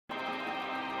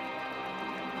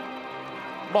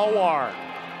Moar.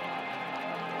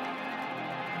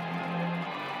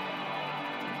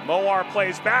 Moar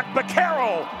plays back.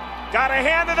 Baccaro got a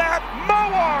hand of that.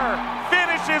 Moar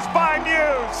finishes by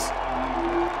Muse.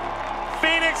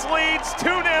 Phoenix leads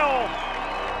 2-0.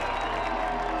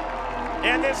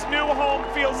 And this new home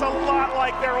feels a lot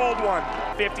like their old one.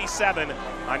 57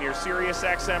 on your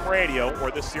SiriusXM radio or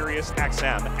the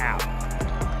SiriusXM app.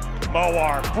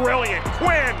 Moar, brilliant.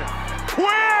 Quinn!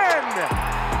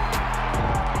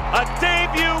 A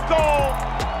debut goal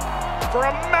for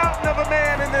a mountain of a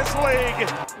man in this league.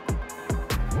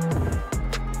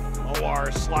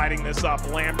 Moar sliding this up.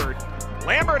 Lambert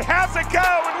has it go,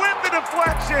 and with the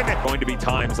deflection. Going to be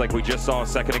times like we just saw a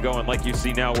second ago, and like you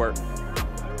see now, where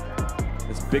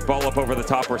this big ball up over the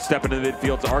top or step into the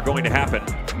midfields are going to happen.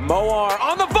 Moar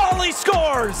on the volley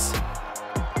scores!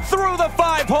 Through the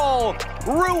 5-hole,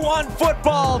 Rue 1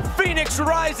 football, Phoenix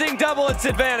Rising double its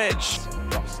advantage.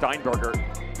 Steinberger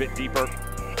a bit deeper,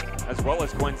 as well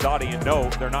as Quinzotti, and no,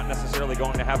 they're not necessarily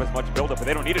going to have as much buildup, but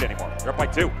they don't need it anymore. They're up by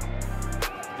 2.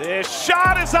 This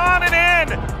shot is on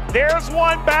and in. There's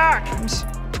one back.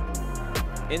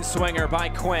 In swinger by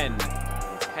Quinn.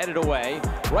 Headed away,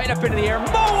 right up into the air.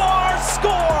 Moar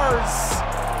scores!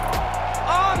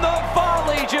 On the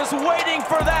volley, just waiting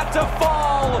for that to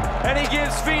fall. And he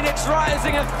gives Phoenix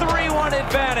Rising a 3-1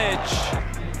 advantage.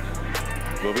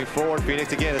 Moving forward,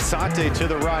 Phoenix again, Santi to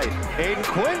the right. Aiden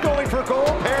Quinn going for goal,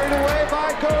 parried away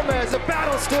by Gomez. The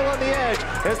battle still on the edge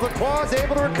as Lacroix is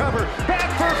able to recover. Back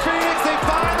for Phoenix, they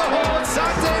find the hole in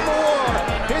Santo Moar.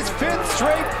 His 5th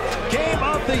straight game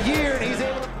of the year, and he's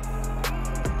able to...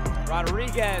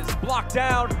 Rodriguez blocked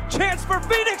down, chance for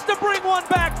Phoenix to bring one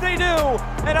back, they do!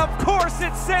 And of course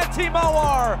it's Santi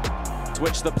Moar.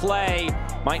 Switch the play,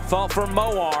 might fall for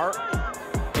Moar.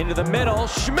 Into the middle,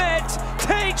 Schmidt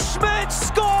takes, Schmidt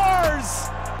scores!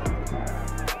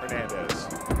 Hernandez.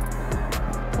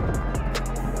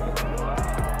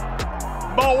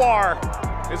 Moar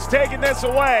is taking this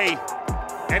away,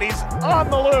 and he's on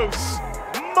the loose.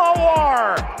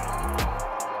 Moar!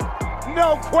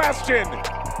 No question.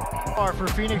 For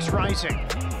Phoenix Rising.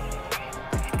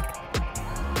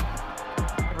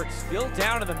 Still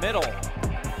down in the middle.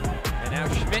 And now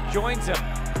Schmidt joins him.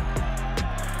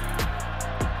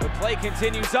 The play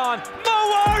continues on.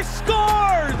 Moar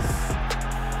scores!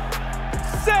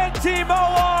 Santi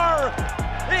Moar!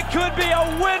 It could be a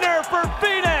winner for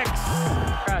Phoenix!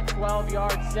 12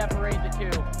 yards separate the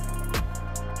two.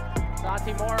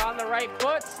 Santi Moar on the right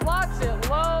foot, slots it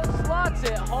low, slots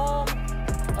it home.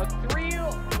 A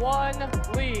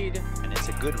 3-1 lead. And it's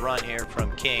a good run here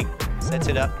from King. Sets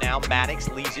it up now, Maddox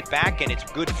leaves it back, and it's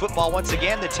good football once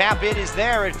again. The tap in is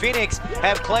there, and Phoenix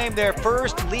have claimed their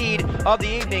first lead of the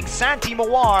evening. Santi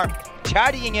Moar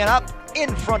tidying it up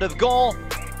in front of goal.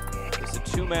 It's a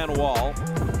 2-man wall.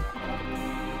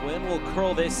 Quinn will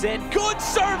curl this in. Good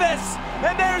service!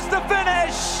 And there's the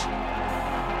finish!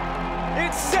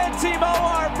 It's Santi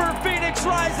Moar for Phoenix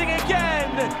Rising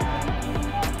again!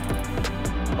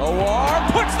 Moar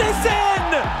puts this in!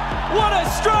 What a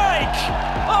strike!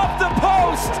 Off the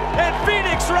post, and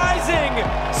Phoenix Rising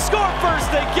score first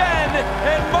again,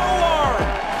 and Moar,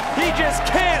 he just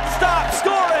can't stop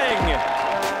scoring!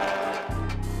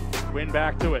 Quinn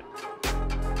back to it.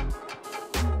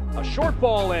 A short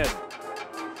ball in.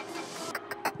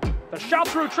 The shot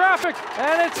through traffic,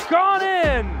 and it's gone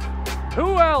in!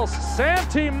 Who else?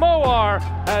 Santi Moar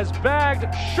has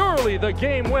bagged surely the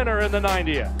game winner in the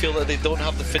 90th. I feel that they don't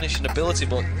have the finishing ability,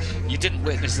 but you didn't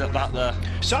witness that there.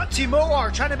 Santi Moar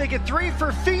trying to make it 3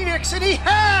 for Phoenix, and he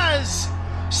has!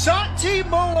 Santi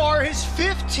Moar, his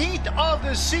 15th of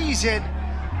the season.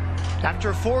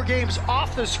 After 4 games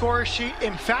off the score sheet,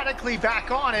 emphatically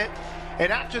back on it.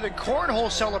 And after the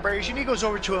cornhole celebration, he goes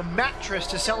over to a mattress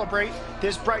to celebrate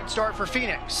this bright start for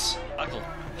Phoenix.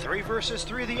 3 versus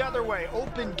 3 the other way.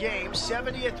 Open game,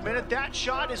 70th minute. That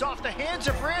shot is off the hands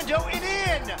of Rando and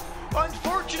in.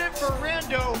 Unfortunate for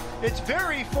Rando. It's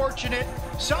very fortunate.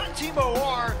 Santi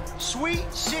Moar,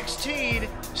 sweet 16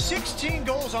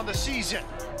 goals on the season.